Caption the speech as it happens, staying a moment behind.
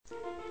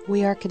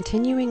We are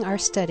continuing our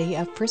study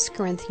of 1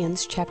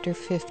 Corinthians chapter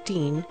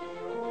 15,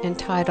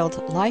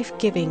 entitled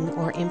Life-Giving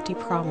or Empty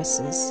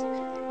Promises.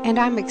 And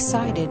I'm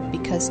excited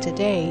because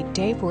today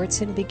Dave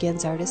Wyrtzen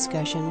begins our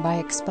discussion by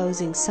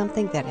exposing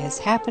something that has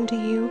happened to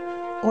you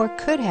or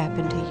could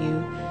happen to you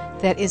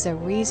that is a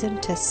reason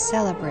to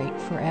celebrate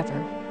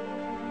forever.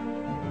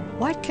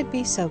 What could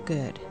be so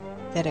good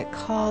that it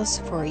calls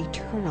for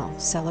eternal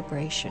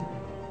celebration?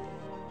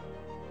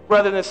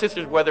 Brothers and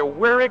sisters, whether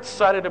we're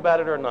excited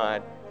about it or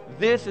not,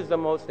 this is the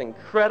most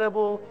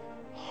incredible,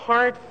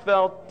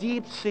 heartfelt,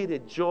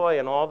 deep-seated joy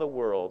in all the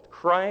world.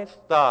 Christ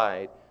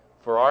died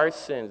for our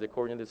sins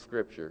according to the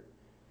Scripture.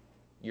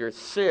 Your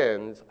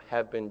sins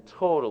have been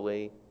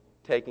totally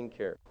taken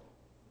care of.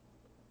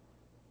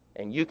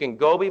 And you can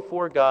go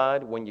before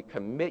God when you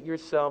commit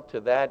yourself to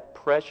that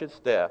precious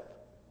death,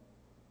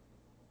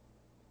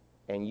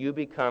 and you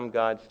become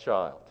God's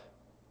child.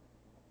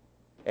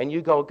 And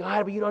you go,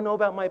 God, but you don't know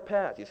about my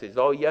past. He says,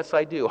 oh, yes,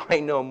 I do. I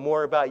know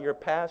more about your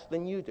past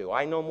than you do.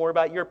 I know more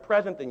about your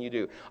present than you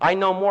do. I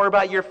know more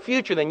about your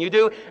future than you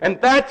do. And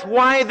that's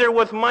why there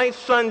was my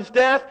son's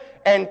death,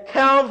 and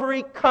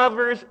Calvary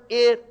covers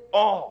it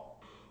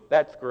all.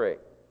 That's great.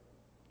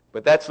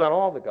 But that's not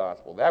all the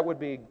gospel. That would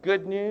be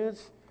good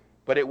news,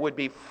 but it would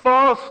be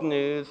false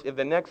news if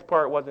the next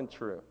part wasn't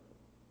true.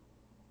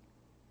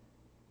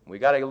 We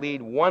got to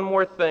lead one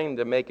more thing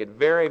to make it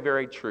very,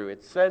 very true.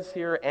 It says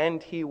here,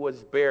 and he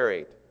was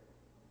buried.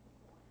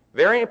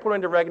 Very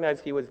important to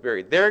recognize he was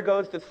buried. There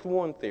goes the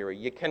swoon theory.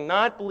 You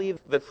cannot believe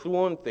the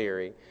swoon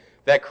theory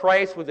that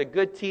Christ was a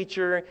good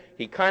teacher.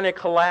 He kind of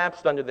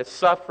collapsed under the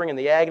suffering and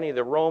the agony of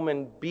the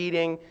Roman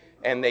beating,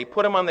 and they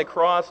put him on the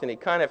cross, and he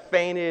kind of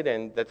fainted,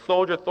 and the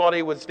soldier thought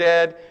he was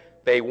dead.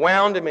 They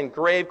wound him in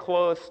grave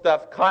clothes,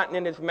 stuffed cotton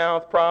in his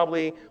mouth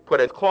probably, put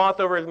a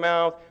cloth over his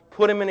mouth,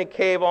 put him in a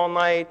cave all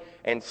night,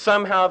 and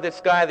somehow this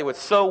guy that was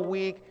so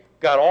weak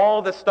got all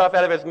the stuff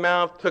out of his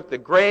mouth, took the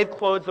grave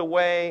clothes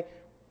away,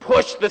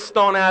 pushed the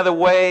stone out of the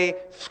way,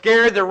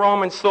 scared the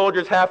Roman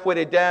soldiers halfway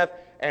to death,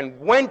 and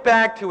went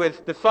back to his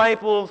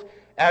disciples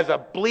as a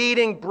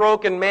bleeding,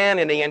 broken man,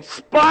 and he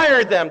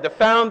inspired them to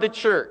found the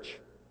church.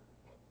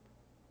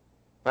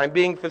 I'm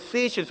being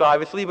facetious,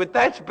 obviously, but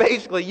that's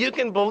basically, you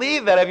can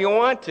believe that if you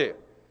want to.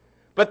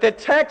 But the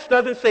text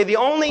doesn't say. The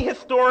only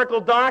historical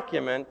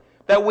document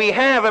that we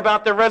have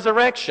about the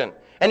resurrection,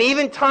 and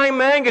even Time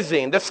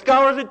magazine, the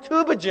scholars at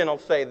Tübingen will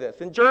say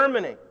this in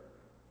Germany.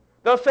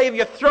 They'll say if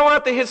you throw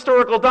out the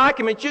historical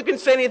documents, you can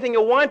say anything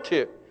you want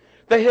to.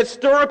 The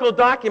historical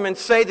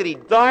documents say that he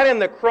died on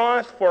the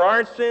cross for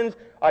our sins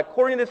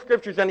according to the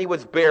Scriptures, and he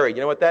was buried.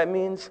 You know what that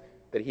means?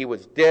 That he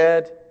was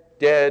dead,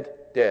 dead,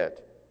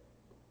 dead.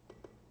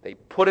 They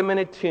put him in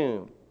a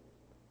tomb,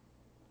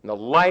 and the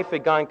life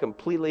had gone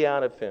completely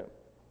out of him.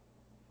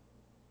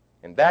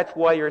 And that's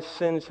why your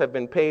sins have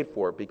been paid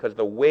for, because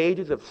the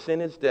wages of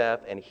sin is death,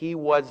 and he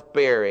was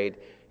buried,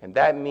 and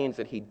that means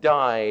that he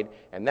died,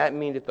 and that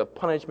means that the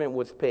punishment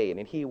was paid,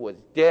 and he was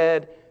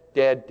dead,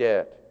 dead,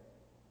 dead.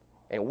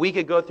 And we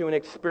could go through an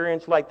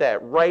experience like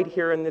that right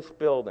here in this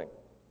building.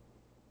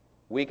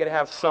 We could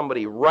have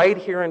somebody right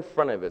here in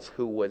front of us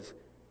who was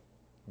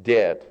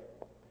dead.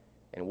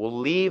 And we'll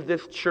leave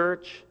this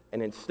church,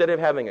 and instead of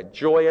having a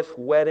joyous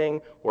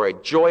wedding or a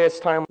joyous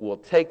time, we'll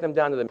take them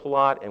down to the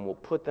plot and we'll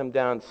put them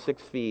down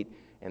 6 feet.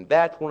 And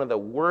that's one of the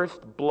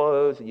worst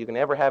blows that you can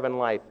ever have in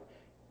life.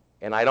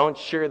 And I don't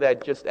share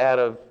that just out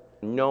of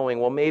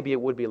knowing, well, maybe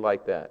it would be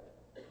like that.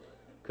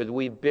 Because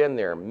we've been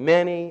there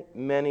many,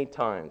 many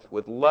times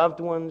with loved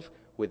ones,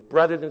 with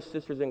brothers and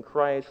sisters in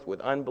Christ,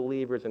 with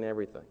unbelievers and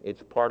everything.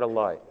 It's part of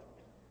life.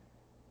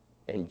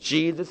 And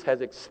Jesus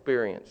has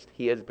experienced.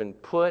 He has been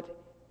put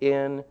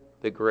in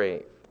the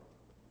grave.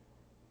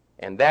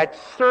 And that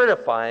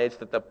certifies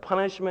that the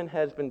punishment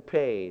has been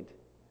paid,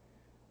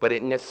 but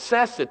it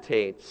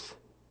necessitates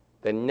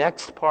the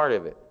next part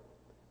of it,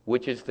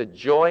 which is the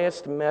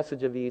joyous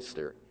message of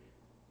Easter.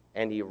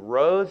 And he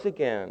rose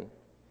again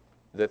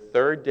the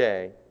third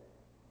day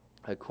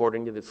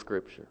according to the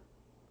Scripture.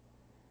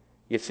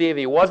 You see, if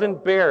he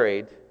wasn't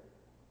buried,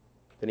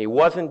 then he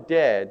wasn't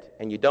dead,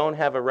 and you don't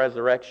have a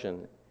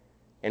resurrection.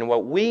 And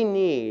what we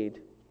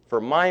need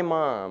for my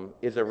mom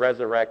is a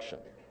resurrection.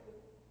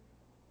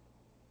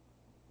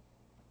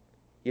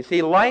 You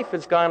see, life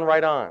has gone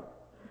right on.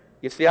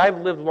 You see,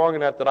 I've lived long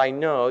enough that I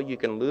know you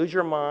can lose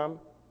your mom,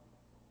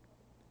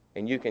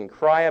 and you can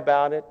cry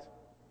about it.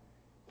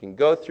 You can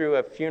go through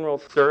a funeral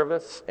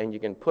service, and you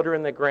can put her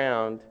in the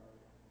ground,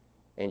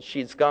 and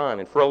she's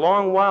gone. And for a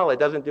long while, it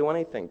doesn't do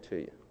anything to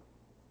you.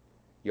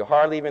 You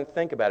hardly even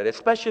think about it,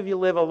 especially if you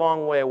live a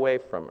long way away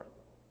from her.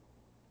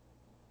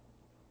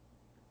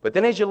 But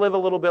then as you live a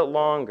little bit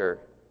longer,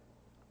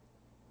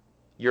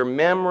 your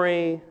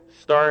memory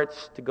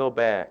starts to go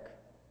back.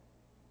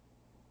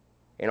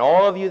 And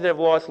all of you that have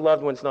lost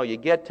loved ones know you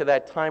get to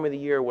that time of the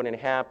year when it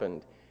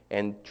happened,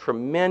 and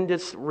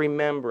tremendous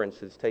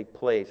remembrances take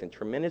place, and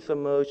tremendous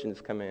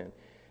emotions come in.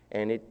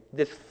 And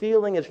this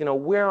feeling is,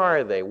 where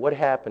are they? What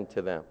happened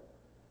to them?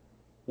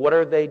 What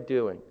are they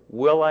doing?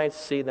 Will I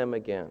see them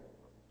again?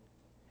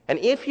 And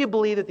if you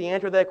believe that the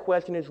answer to that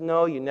question is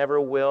no, you never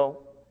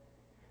will,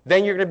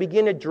 then you're going to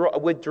begin to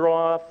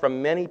withdraw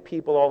from many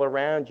people all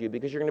around you,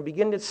 because you're going to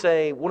begin to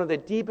say, one of the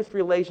deepest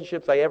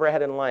relationships I ever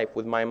had in life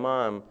with my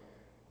mom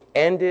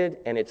ended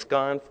and it's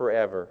gone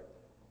forever.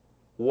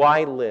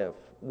 Why live?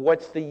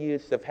 What's the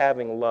use of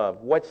having love?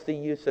 What's the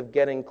use of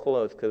getting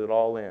close, because it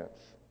all ends?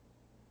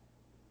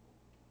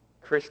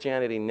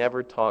 Christianity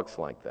never talks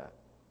like that.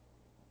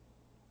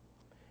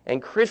 And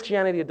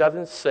Christianity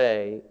doesn't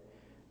say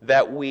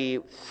that we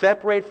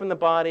separate from the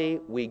body,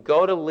 we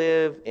go to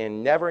live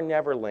in Never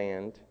Never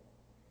Land,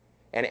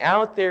 and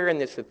out there in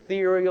this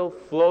ethereal,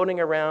 floating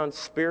around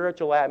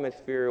spiritual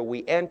atmosphere,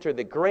 we enter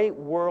the great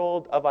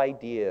world of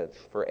ideas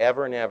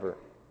forever and ever.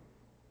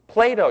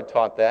 Plato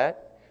taught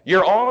that.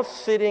 You're all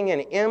sitting in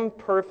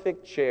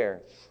imperfect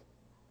chairs.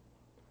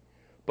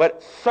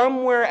 But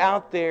somewhere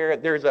out there,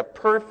 there's a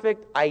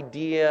perfect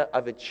idea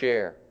of a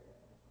chair.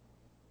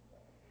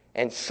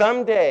 And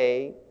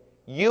someday,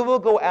 you will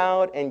go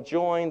out and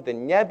join the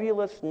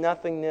nebulous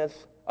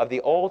nothingness of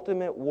the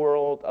ultimate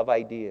world of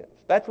ideas.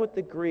 That's what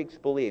the Greeks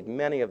believed,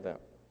 many of them.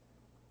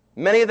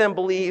 Many of them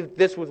believed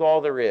this was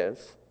all there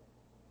is,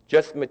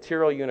 just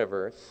material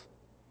universe.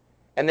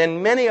 And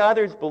then many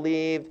others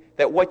believed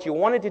that what you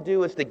wanted to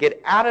do is to get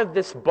out of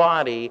this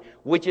body,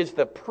 which is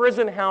the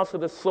prison house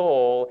of the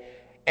soul,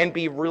 and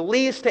be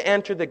released to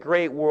enter the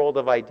great world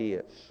of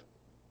ideas.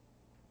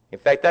 In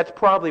fact, that's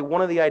probably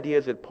one of the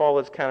ideas that Paul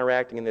is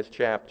counteracting in this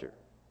chapter.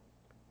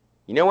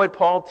 You know what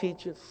Paul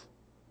teaches?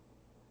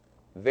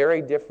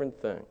 Very different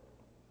thing.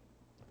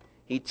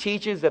 He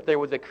teaches that there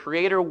was a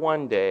creator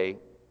one day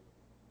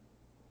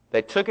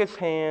that took his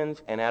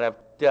hands and out of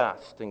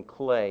dust and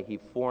clay he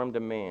formed a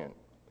man.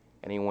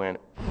 And he went,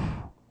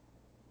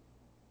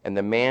 and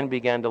the man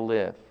began to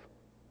live.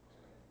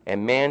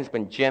 And man's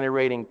been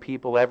generating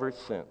people ever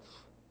since.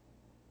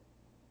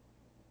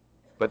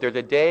 But there's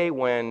a day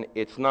when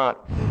it's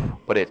not,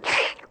 but it's,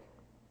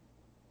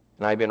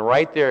 and I've been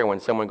right there when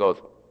someone goes,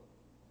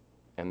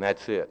 and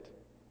that's it.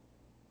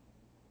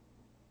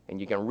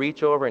 And you can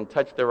reach over and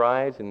touch their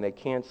eyes and they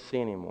can't see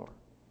anymore.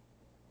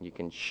 You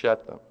can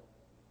shut them.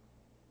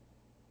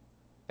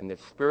 And the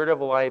spirit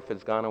of life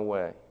has gone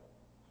away.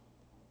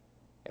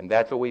 And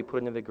that's what we put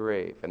into the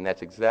grave. And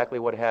that's exactly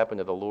what happened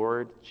to the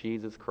Lord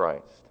Jesus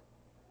Christ.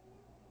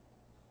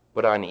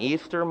 But on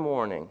Easter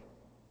morning,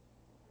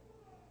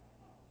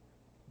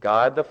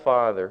 God the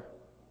Father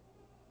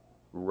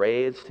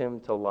raised him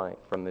to life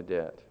from the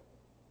dead.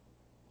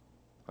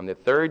 On the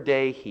third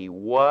day, he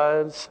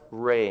was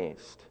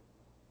raised.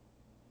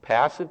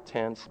 Passive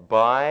tense,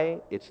 by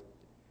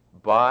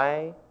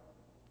the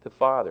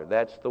Father.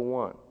 That's the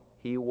one.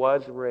 He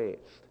was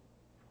raised.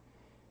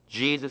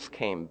 Jesus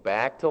came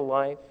back to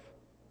life,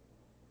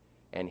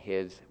 and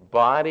his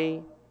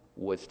body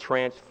was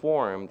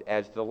transformed,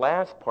 as the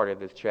last part of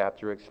this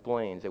chapter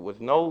explains. It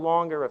was no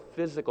longer a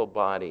physical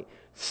body,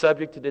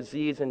 subject to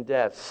disease and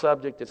death,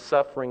 subject to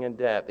suffering and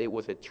death. It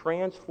was a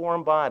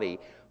transformed body,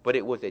 but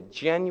it was a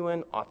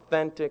genuine,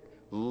 authentic,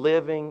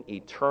 living,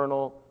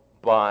 eternal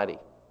body.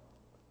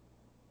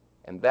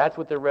 And that's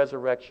what the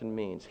resurrection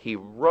means. He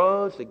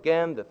rose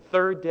again the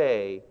third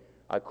day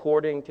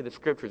according to the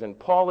Scriptures. And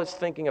Paul is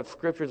thinking of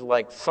Scriptures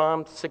like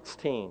Psalm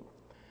 16,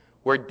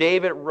 where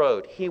David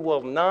wrote, "He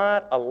will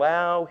not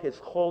allow his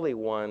Holy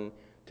One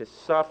to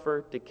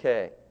suffer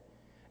decay."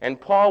 And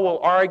Paul will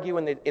argue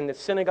in the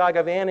synagogue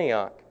of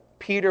Antioch.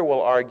 Peter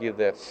will argue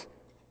this.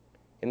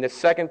 In the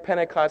second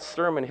Pentecost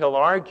sermon, he'll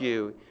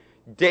argue,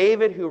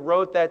 David, who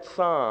wrote that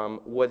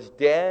psalm, was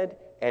dead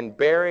and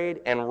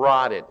buried and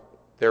rotted.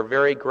 They're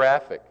very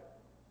graphic.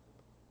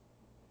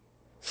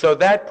 So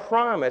that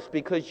promise,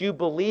 because you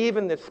believe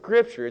in the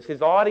Scriptures,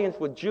 his audience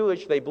was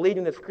Jewish, they believed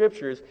in the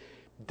Scriptures,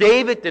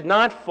 David did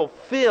not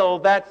fulfill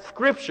that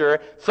Scripture,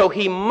 so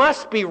he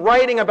must be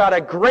writing about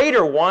a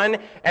greater one.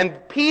 And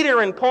Peter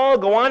and Paul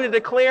go on to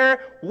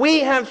declare, we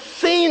have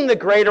seen the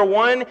greater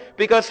one,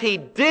 because he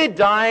did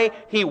die,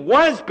 he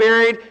was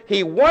buried,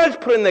 he was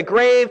put in the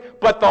grave,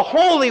 but the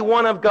Holy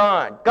One of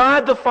God,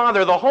 God the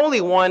Father, the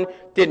Holy One,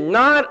 did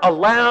not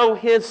allow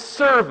his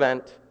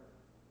servant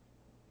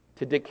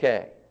to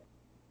decay.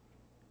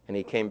 And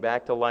he came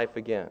back to life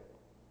again.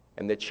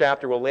 And the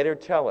chapter will later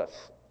tell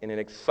us, in an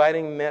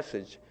exciting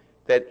message,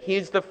 that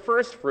he's the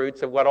first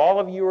fruits of what all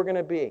of you are going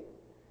to be.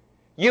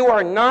 You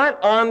are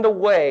not on the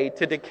way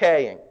to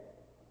decaying.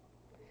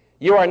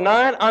 You are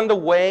not on the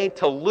way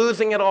to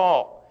losing it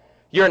all.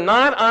 You're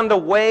not on the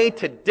way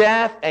to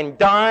death and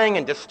dying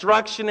and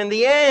destruction in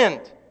the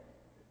end.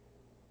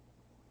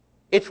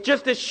 It's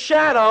just a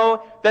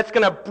shadow that's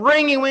going to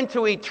bring you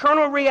into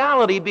eternal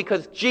reality,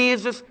 because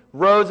Jesus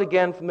rose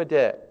again from the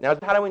dead. Now,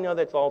 how do we know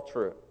that's all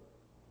true?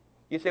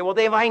 You say, well,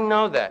 Dave, I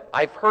know that.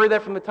 I've heard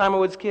that from the time I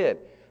was a kid.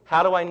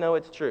 How do I know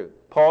it's true?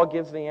 Paul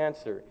gives the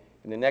answer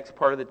in the next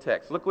part of the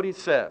text. Look what he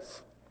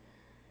says.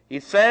 He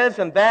says,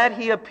 and that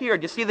he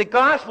appeared. You see, the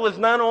gospel is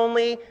not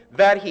only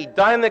that he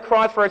died on the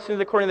cross for our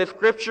sins according to the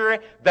Scripture,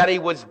 that he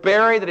was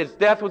buried, that his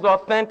death was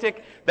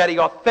authentic, that he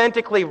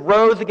authentically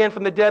rose again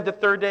from the dead the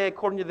third day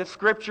according to the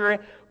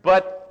Scripture,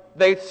 but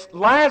the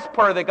last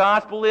part of the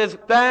gospel is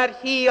that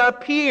he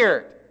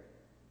appeared.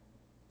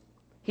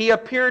 He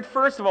appeared,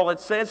 first of all, it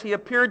says he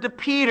appeared to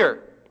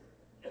Peter.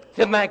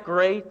 Isn't that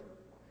great?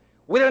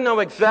 We don't know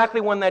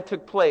exactly when that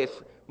took place.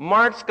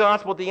 Mark's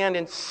gospel at the end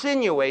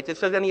insinuates, it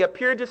says, and he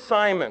appeared to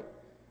Simon.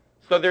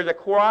 So there's a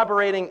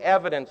corroborating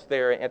evidence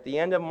there at the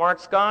end of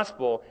Mark's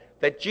gospel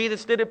that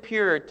Jesus did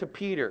appear to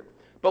Peter.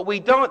 But we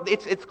don't,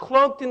 it's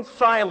cloaked in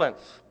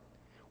silence.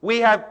 We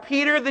have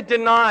Peter the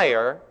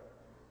denier,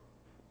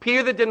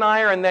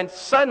 and then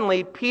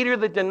suddenly Peter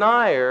the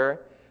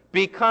denier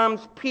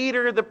becomes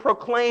Peter the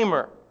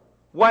proclaimer.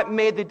 What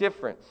made the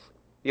difference?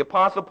 The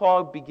Apostle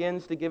Paul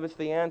begins to give us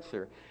the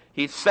answer.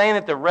 He's saying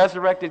that the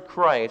resurrected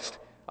Christ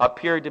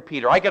appeared to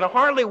Peter. I can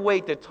hardly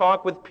wait to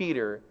talk with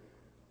Peter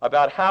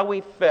about how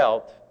he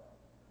felt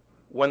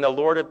when the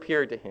Lord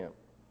appeared to him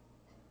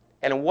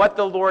and what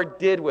the Lord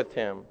did with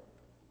him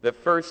the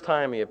first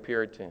time he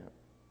appeared to him.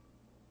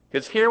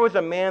 Because here was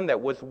a man that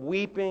was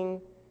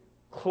weeping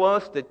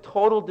close to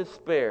total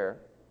despair,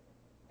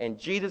 and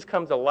Jesus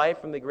comes to life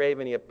from the grave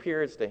and he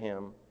appears to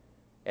him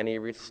and he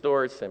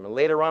restores him. And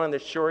later on the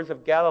shores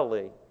of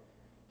Galilee,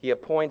 he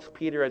appoints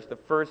Peter as the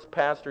first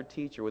pastor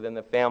teacher within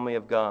the family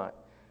of God.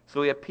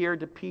 So he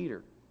appeared to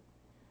Peter.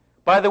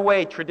 By the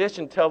way,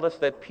 tradition tells us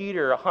that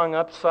Peter hung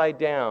upside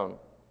down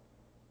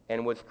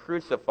and was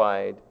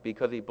crucified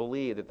because he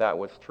believed that that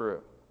was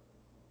true.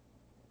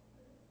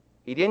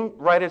 He didn't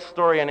write a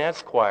story in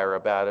Esquire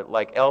about it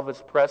like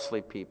Elvis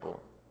Presley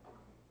people.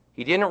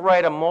 He didn't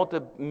write a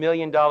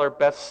multi-million-dollar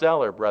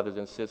bestseller, brothers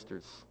and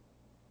sisters.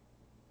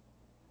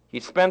 He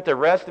spent the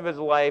rest of his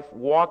life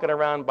walking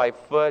around by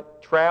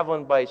foot,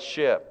 traveling by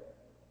ship,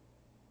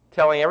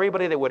 telling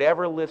everybody that would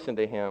ever listen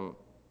to him,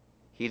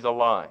 he's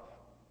alive.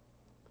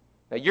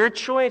 Now, your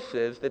choice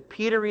is that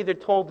Peter either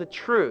told the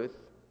truth,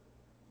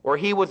 or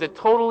he was a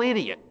total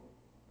idiot,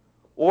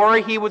 or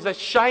he was a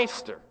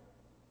shyster.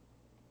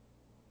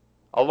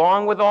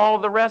 Along with all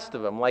the rest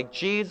of them, like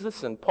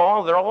Jesus and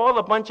Paul, they're all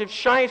a bunch of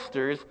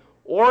shysters,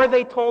 or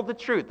they told the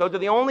truth. Those are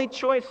the only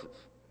choices.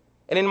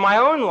 And in my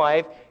own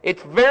life,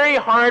 it's very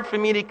hard for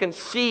me to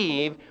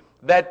conceive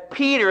that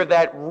Peter,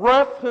 that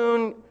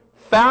rough-hewn,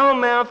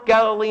 foul-mouthed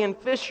Galilean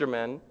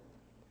fisherman,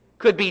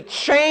 could be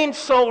changed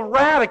so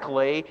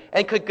radically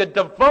and could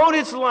devote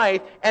his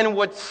life and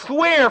would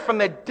swear from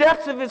the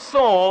depths of his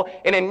soul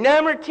in a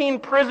Mamertine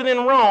prison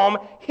in Rome,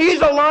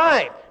 he's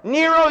alive.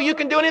 Nero, you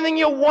can do anything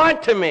you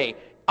want to me.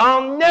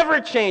 I'll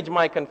never change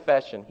my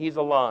confession. He's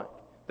alive.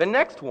 The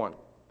next one,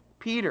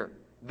 Peter,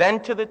 then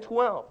to the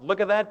 12.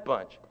 Look at that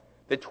bunch.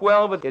 The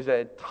 12 is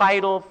a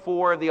title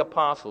for the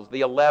apostles,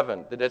 the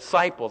 11, the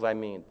disciples.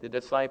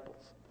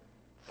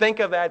 Think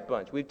of that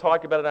bunch. We've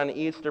talked about it on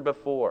Easter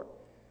before.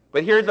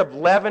 But here's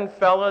 11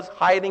 fellas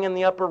hiding in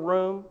the upper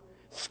room,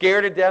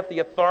 scared to death the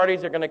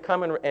authorities are going to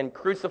come and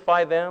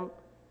crucify them,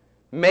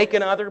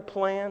 making other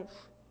plans.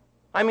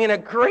 I mean, a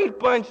great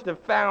bunch to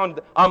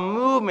found a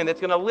movement that's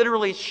going to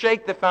literally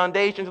shake the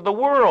foundations of the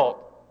world.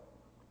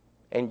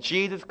 And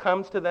Jesus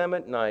comes to them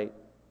at night,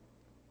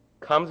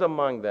 comes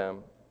among them,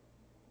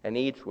 and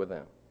eats with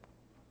them.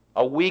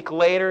 A week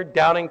later,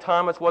 doubting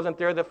Thomas wasn't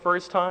there the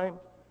first time.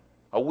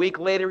 A week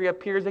later, he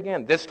appears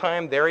again. This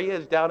time, there he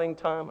is, doubting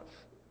Thomas.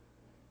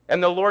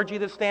 And the Lord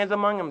Jesus stands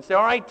among them and says,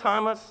 all right,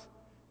 Thomas,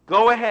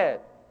 go ahead.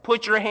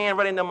 Put your hand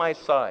right into my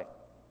side.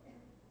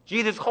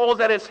 Jesus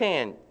holds out his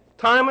hand.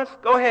 Thomas,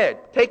 go ahead.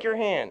 Take your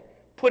hand.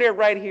 Put it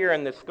right here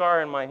in the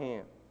scar in my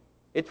hand.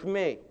 It's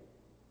me.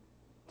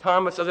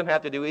 Thomas doesn't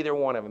have to do either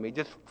one of them. He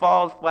just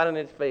falls flat on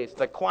his face.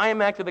 The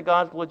climax of the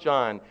Gospel of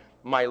John,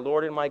 my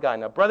Lord and my God.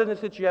 Now, brothers and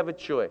sisters, you have a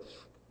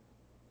choice.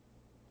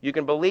 You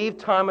can believe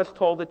Thomas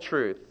told the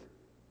truth.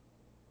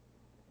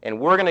 And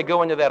we're going to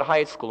go into that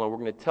high school and we're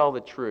going to tell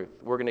the truth.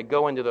 We're going to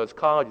go into those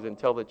colleges and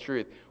tell the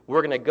truth.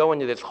 We're going to go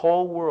into this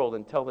whole world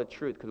and tell the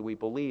truth because we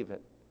believe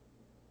it.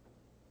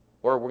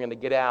 Or we're going to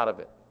get out of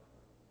it.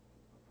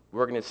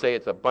 We're going to say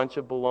it's a bunch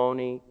of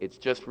baloney. It's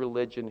just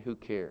religion. Who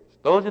cares?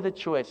 Those are the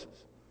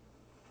choices.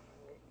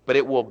 But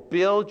it will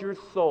build your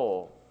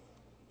soul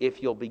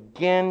if you'll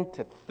begin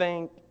to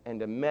think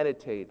and to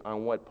meditate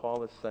on what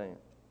Paul is saying.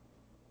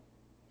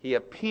 He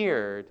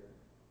appeared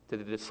to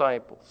the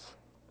disciples.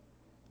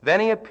 Then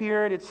he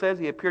appeared, it says,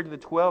 he appeared to the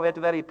 12.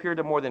 After that, he appeared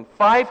to more than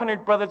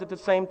 500 brothers at the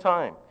same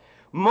time.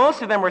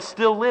 Most of them are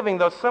still living,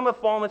 though some have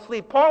fallen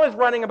asleep. Paul is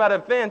writing about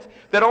events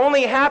that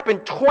only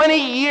happened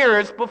 20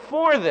 years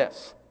before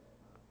this.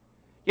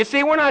 You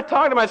see, we're not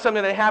talking about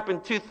something that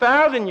happened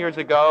 2,000 years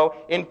ago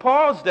in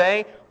Paul's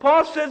day.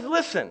 Paul says,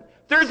 listen,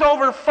 there's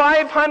over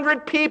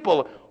 500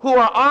 people who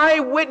are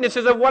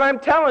eyewitnesses of what I'm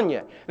telling you.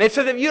 And it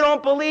says, if you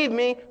don't believe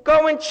me,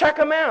 go and check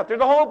them out.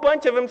 There's a whole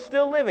bunch of them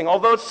still living,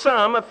 although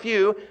a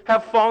few,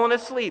 have fallen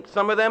asleep.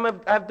 Some of them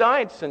have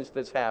died since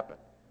this happened.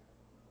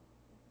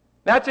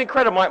 That's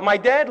incredible. My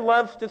dad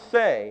loves to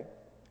say,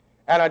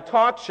 at a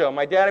talk show,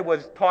 my dad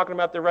was talking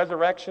about the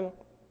resurrection,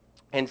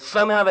 and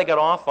somehow they got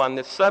off on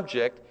this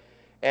subject,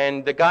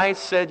 and the guy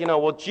said,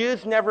 well,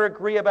 Jews never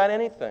agree about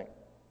anything.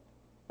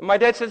 And my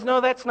dad says,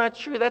 no, that's not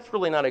true. That's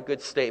really not a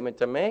good statement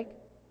to make.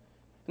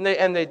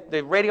 And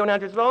the radio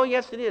announcer says, oh,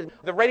 yes, it is.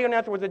 The radio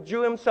announcer was a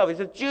Jew himself. He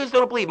says, Jews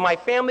don't believe. My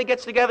family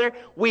gets together.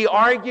 We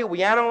argue.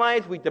 We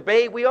analyze. We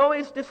debate. We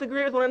always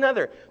disagree with one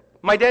another.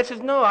 My dad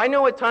says, no, I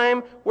know a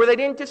time where they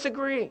didn't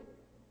disagree.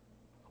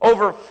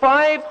 Over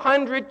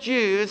 500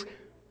 Jews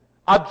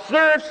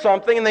observed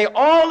something, and they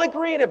all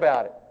agreed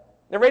about it.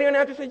 The radio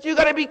announcer says, you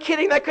got to be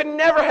kidding. That could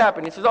never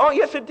happen. He says, oh,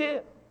 yes, it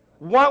did.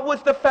 What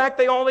was the fact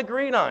they all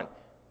agreed on?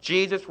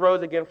 Jesus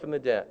rose again from the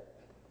dead.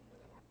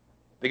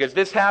 Because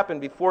this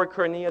happened before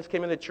Cornelius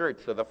came into the church.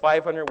 So the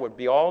 500 would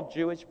be all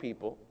Jewish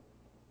people.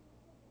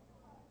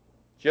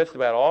 Just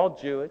about all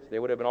Jewish. They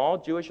would have been all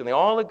Jewish, and they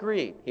all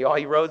agreed. He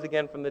rose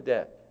again from the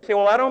dead. You say,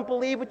 well, I don't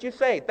believe what you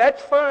say.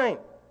 That's fine.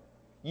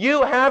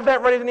 You have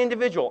that right as an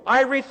individual.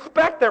 I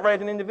respect that right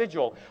as an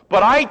individual.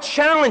 But I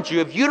challenge you,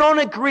 if you don't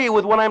agree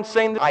with what I'm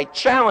saying, I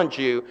challenge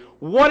you,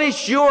 what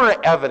is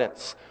your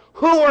evidence?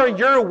 Who are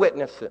your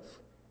witnesses?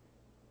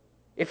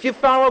 If you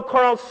follow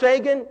Carl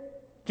Sagan,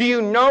 do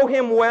you know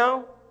him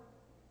well?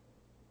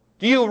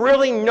 Do you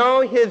really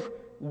know his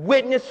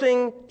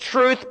witnessing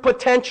truth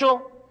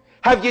potential?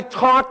 Have you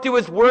talked to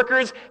his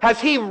workers? Has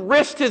he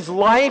risked his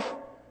life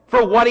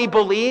for what he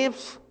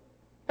believes?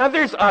 Now,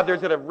 there's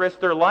others that have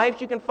risked their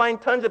lives. You can find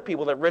tons of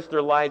people that risk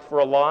their lives for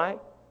a lie.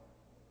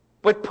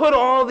 But put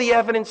all the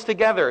evidence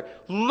together.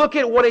 Look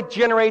at what it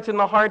generates in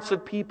the hearts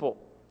of people.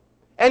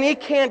 And he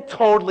can't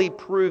totally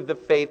prove the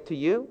faith to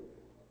you,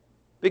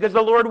 because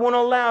the Lord won't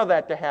allow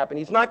that to happen.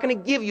 He's not going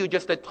to give you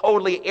just a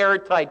totally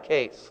airtight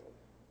case.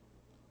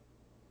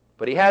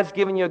 But he has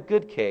given you a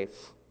good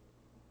case.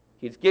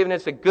 He's given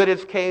us as good a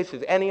case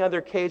as any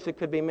other case that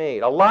could be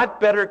made. A lot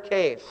better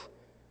case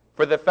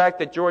for the fact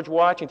that George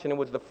Washington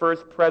was the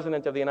first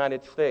president of the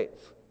United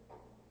States.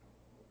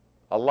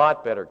 A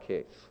lot better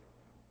case.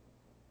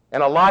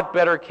 And a lot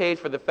better case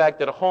for the fact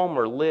that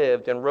Homer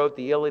lived and wrote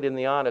the Iliad and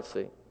the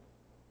Odyssey.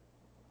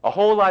 A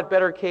whole lot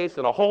better case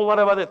than a whole lot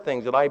of other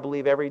things that I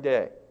believe every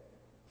day.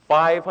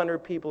 500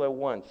 people at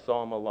once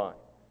saw him alive.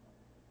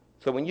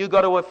 So when you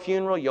go to a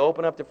funeral, you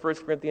open up to 1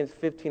 Corinthians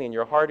 15 and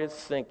your heart is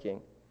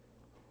sinking.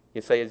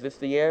 You say, is this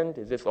the end?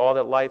 Is this all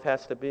that life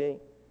has to be?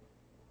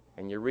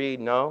 And you read,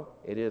 no,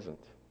 it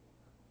isn't.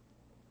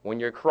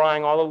 When you're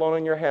crying all alone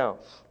in your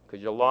house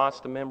because you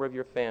lost a member of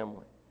your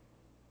family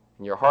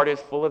and your heart is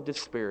full of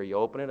despair, you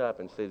open it up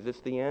and say, is this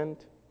the end?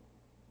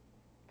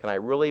 Can I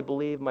really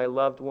believe my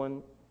loved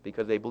one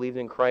because they believed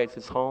in Christ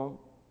is home?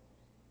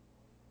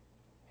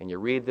 And you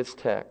read this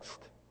text,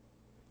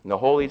 and the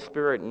Holy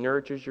Spirit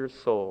nurtures your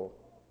soul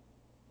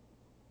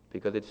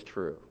because it's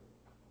true.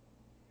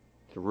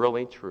 It's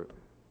really true.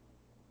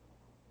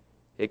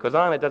 It goes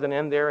on, it doesn't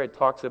end there. It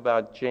talks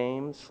about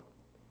James.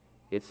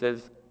 It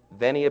says,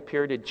 then he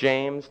appeared to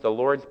James, the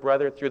Lord's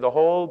brother, through the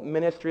whole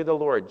ministry of the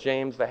Lord.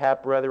 James, the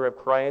half-brother of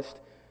Christ,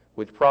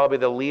 was probably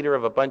the leader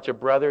of a bunch of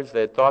brothers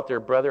that thought their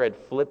brother had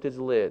flipped his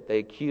lid. They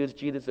accused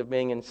Jesus of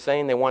being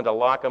insane. They wanted to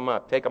lock him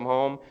up, take him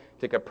home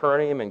to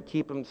Capernaum, and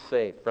keep him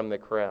safe from the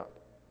crowd.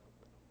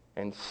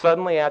 And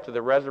suddenly, after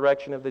the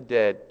resurrection of the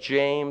dead,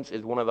 James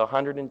is one of the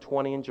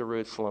 120 in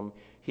Jerusalem.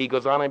 He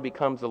goes on and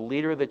becomes the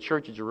leader of the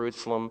church of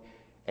Jerusalem,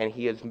 and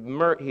he is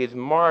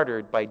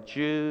martyred by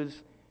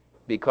Jews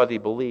because he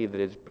believed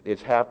that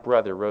his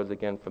half-brother rose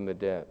again from the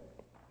dead.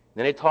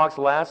 Then it talks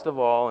last of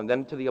all, and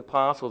then to the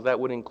apostles, that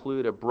would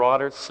include a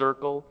broader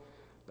circle,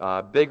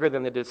 bigger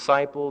than the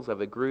disciples of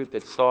the group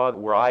that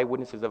were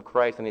eyewitnesses of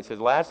Christ. And he says,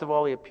 last of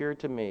all, he appeared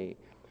to me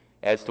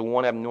as to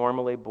one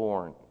abnormally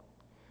born.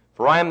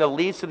 For I am the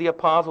least of the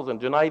apostles and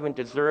do not even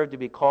deserve to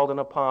be called an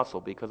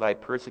apostle because I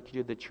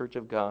persecuted the church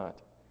of God.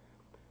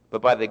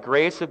 But by the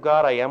grace of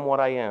God I am what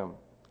I am.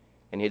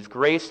 And his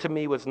grace to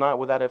me was not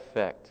without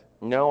effect.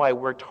 No, I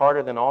worked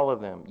harder than all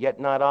of them, yet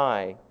not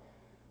I,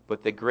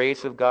 but the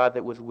grace of God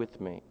that was with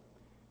me.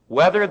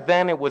 Whether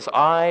then it was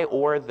I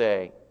or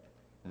they,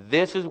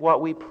 this is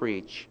what we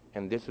preach,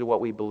 and this is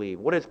what we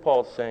believe. What is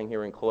Paul saying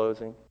here in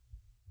closing?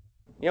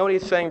 You know what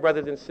he's saying,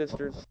 brothers and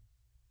sisters?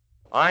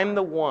 I'm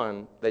the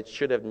one that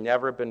should have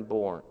never been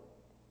born.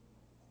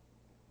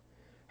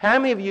 How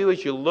many of you,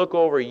 as you look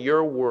over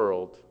your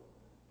world,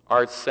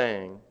 are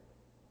saying,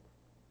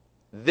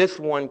 this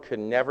one could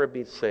never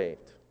be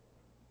saved?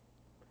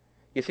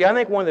 You see, I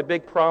think one of the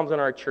big problems in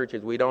our church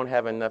is we don't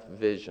have enough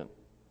vision.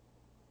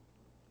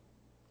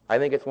 I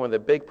think it's one of the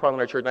big problems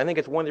in our church. And I think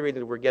it's one of the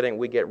reasons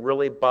we get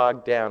really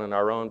bogged down in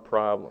our own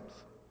problems.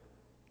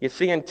 You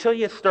see, until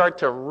you start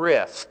to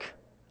risk,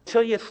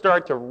 until you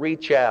start to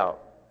reach out,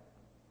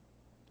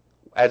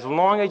 as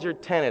long as you're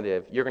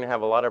tentative, you're going to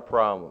have a lot of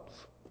problems.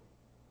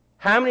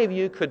 How many of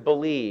you could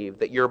believe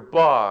that your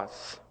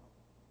boss,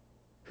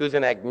 who's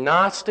an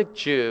agnostic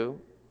Jew,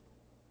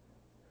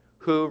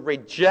 who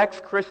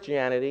rejects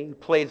Christianity, who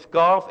plays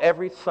golf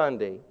every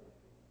Sunday,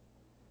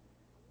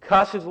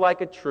 cusses like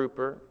a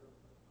trooper,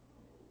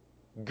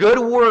 good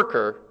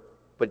worker,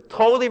 but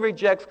totally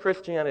rejects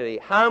Christianity,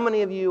 how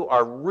many of you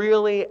are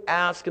really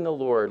asking the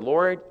Lord,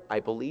 Lord,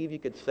 I believe you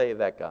could save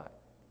that guy?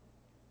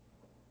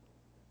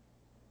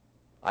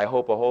 I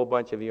hope a whole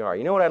bunch of you are.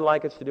 You know what I'd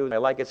like us to do? I'd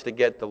like us to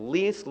get the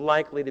least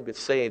likely to be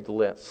saved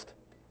list.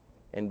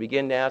 and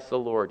begin to ask the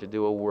Lord to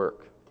do a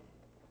work.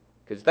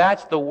 Because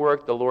that's the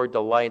work the Lord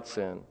delights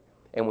in.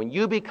 And when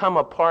you become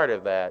a part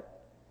of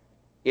that,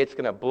 it's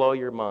going to blow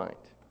your mind.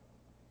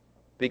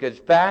 Because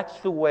that's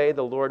the way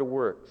the Lord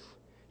works.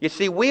 You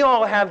see, we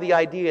all have the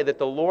idea that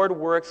the Lord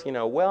works,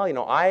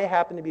 I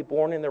happen to be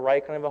born in the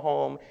right kind of a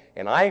home,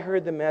 and I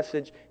heard the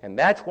message, and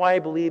that's why I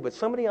believe, but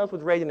somebody else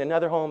was raised in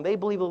another home, they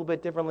believe a little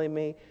bit differently than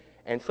me,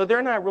 and so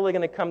they're not really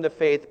going to come to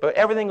faith, but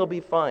everything will be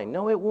fine.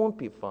 No, it won't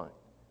be fine.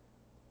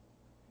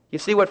 You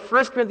see, what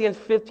 1 Corinthians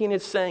 15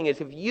 is saying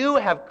is, if you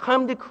have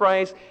come to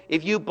Christ,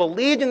 if you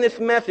believed in this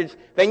message,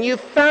 then you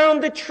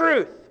found the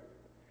truth.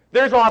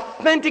 There's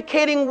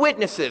authenticating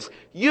witnesses.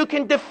 You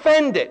can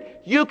defend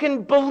it. You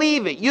can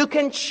believe it. You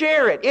can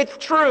share it. It's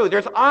true.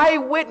 There's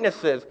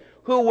eyewitnesses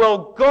who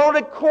will go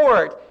to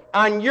court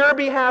on your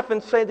behalf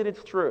and say that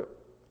it's true.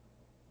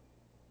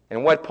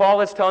 And what Paul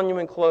is telling you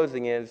in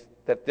closing is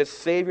that this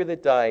Savior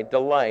that died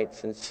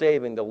delights in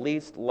saving the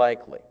least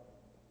likely.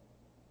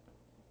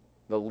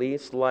 The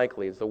least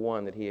likely is the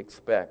one that he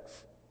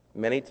expects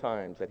many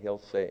times that he'll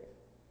save.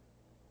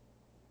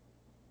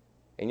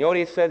 And you know what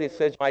he said? He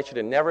said, I should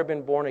have never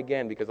been born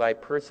again because I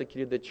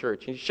persecuted the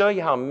church. And to show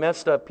you how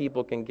messed up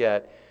people can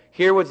get,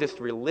 here was this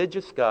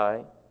religious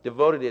guy,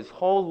 devoted his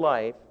whole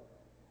life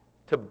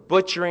to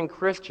butchering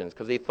Christians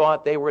because he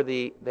thought they were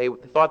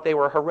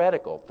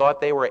heretical,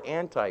 thought they were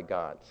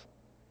anti-gods.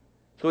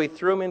 So he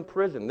threw him in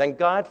prison. Then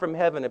God from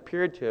heaven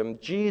appeared to him,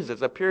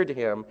 Jesus appeared to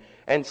him,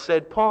 and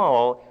said,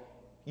 Paul,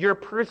 you're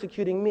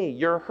persecuting me,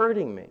 you're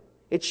hurting me.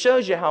 It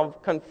shows you how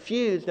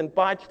confused and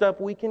botched up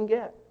we can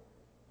get.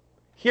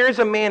 Here's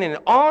a man in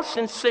all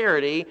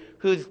sincerity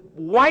who's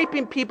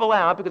wiping people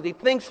out because he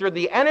thinks they're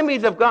the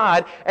enemies of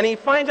God, and he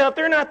finds out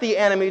they're not the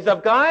enemies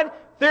of God,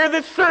 they're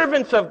the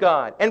servants of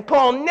God. And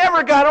Paul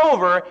never got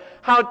over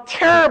how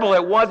terrible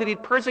it was that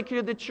he'd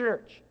persecuted the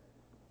church.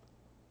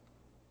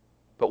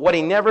 But what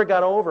he never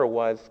got over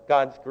was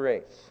God's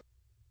grace.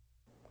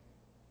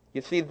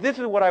 You see, this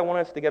is what I want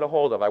us to get a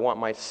hold of. I want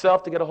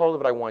myself to get a hold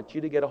of it. I want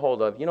you to get a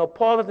hold of.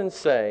 Paul doesn't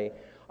say,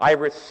 I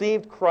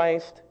received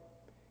Christ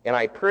and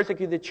I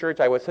persecuted the church.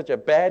 I was such a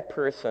bad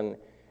person,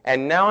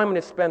 and now I'm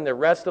going to spend the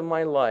rest of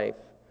my life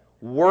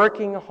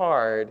working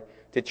hard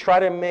to try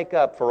to make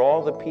up for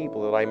all the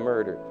people that I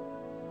murdered.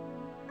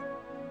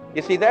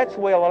 You see, that's the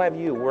way a lot of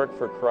you work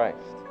for Christ.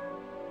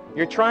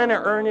 You're trying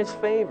to earn his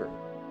favor.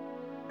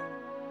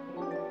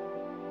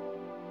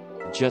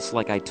 Just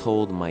like I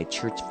told my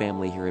church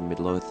family here in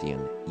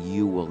Midlothian,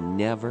 you will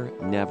never,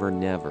 never,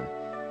 never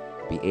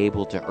be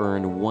able to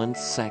earn 1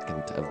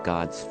 second of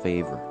God's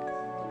favor.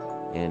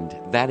 And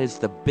that is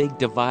the big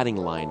dividing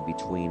line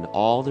between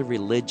all the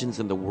religions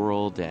in the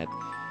world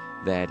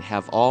that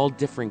have all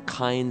different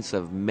kinds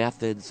of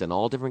methods and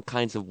all different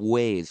kinds of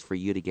ways for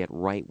you to get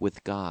right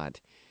with God,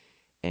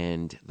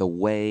 and the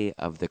way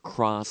of the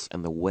cross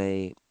and the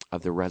way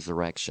of the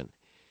resurrection.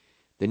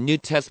 The New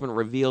Testament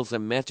reveals a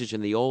message,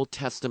 and the Old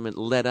Testament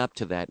led up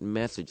to that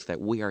message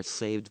that we are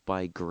saved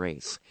by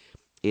grace.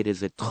 It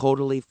is a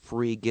totally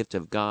free gift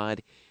of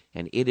God,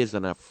 and it is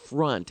an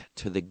affront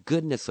to the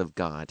goodness of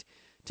God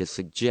to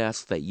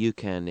suggest that you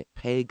can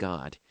pay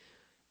God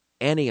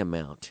any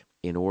amount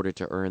in order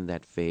to earn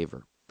that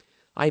favor.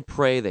 I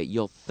pray that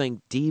you'll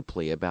think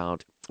deeply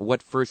about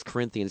what 1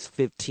 Corinthians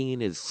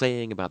 15 is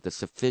saying about the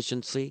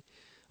sufficiency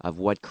of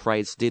what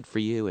Christ did for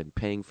you in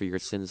paying for your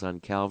sins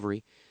on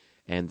Calvary,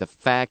 and the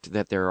fact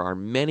that there are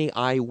many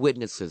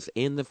eyewitnesses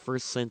in the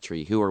first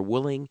century who are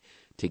willing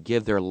to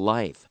give their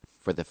life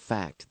for the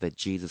fact that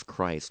Jesus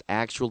Christ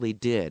actually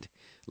did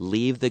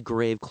leave the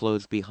grave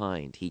clothes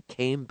behind. He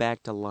came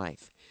back to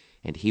life,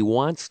 and he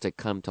wants to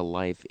come to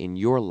life in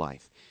your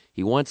life.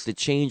 He wants to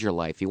change your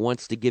life. He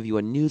wants to give you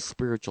a new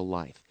spiritual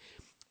life.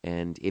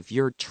 And if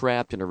you're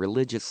trapped in a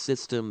religious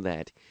system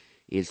that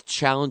is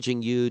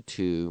challenging you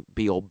to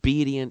be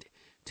obedient,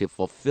 to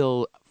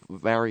fulfill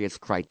various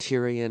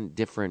criterion,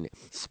 different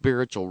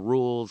spiritual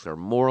rules or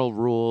moral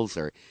rules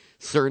or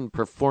certain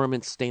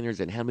performance standards,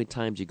 and how many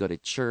times you go to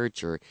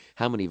church, or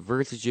how many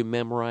verses you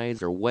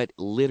memorize, or what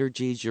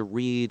liturgies you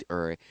read,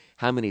 or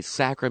how many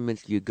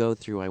sacraments you go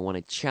through, I want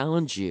to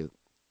challenge you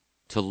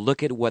to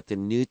look at what the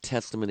New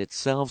Testament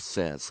itself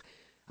says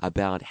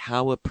about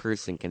how a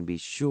person can be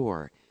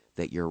sure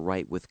that you're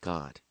right with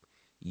God.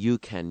 You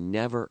can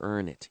never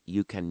earn it.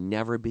 You can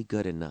never be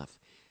good enough.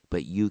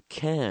 But you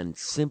can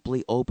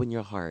simply open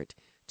your heart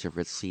to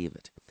receive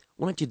it.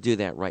 Why don't you do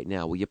that right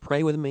now? Will you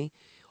pray with me?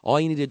 All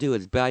you need to do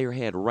is bow your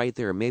head right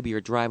there. Maybe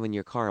you're driving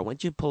your car. Why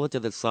don't you pull it to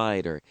the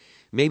side, or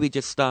maybe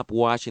just stop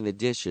washing the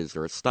dishes,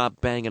 or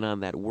stop banging on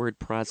that word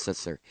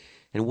processor.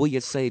 And will you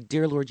say,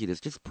 Dear Lord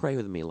Jesus, just pray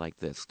with me like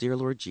this. Dear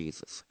Lord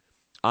Jesus,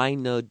 I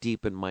know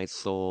deep in my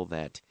soul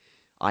that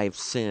I've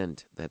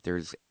sinned, that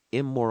there's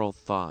immoral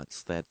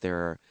thoughts, that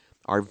there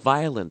are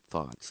violent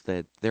thoughts,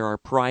 that there are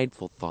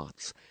prideful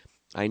thoughts.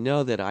 I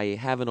know that I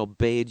haven't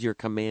obeyed your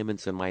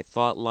commandments in my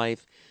thought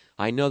life.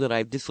 I know that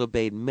I've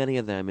disobeyed many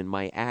of them in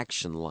my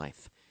action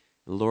life.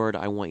 Lord,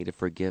 I want you to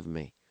forgive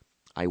me.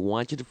 I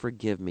want you to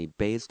forgive me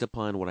based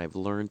upon what I've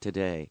learned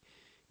today,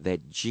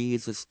 that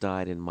Jesus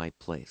died in my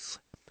place.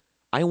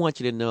 I want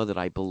you to know that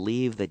I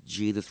believe that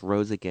Jesus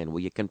rose again. Will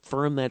you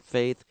confirm that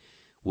faith?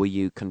 Will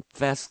you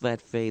confess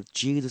that faith?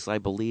 Jesus, I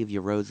believe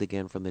you rose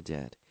again from the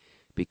dead.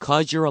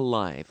 Because you're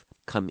alive,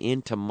 come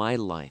into my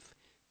life.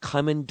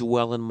 Come and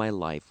dwell in my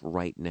life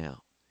right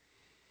now.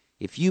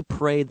 If you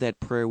prayed that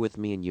prayer with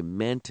me and you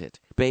meant it,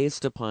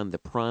 based upon the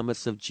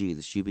promise of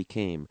Jesus, you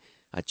became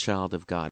a child of God.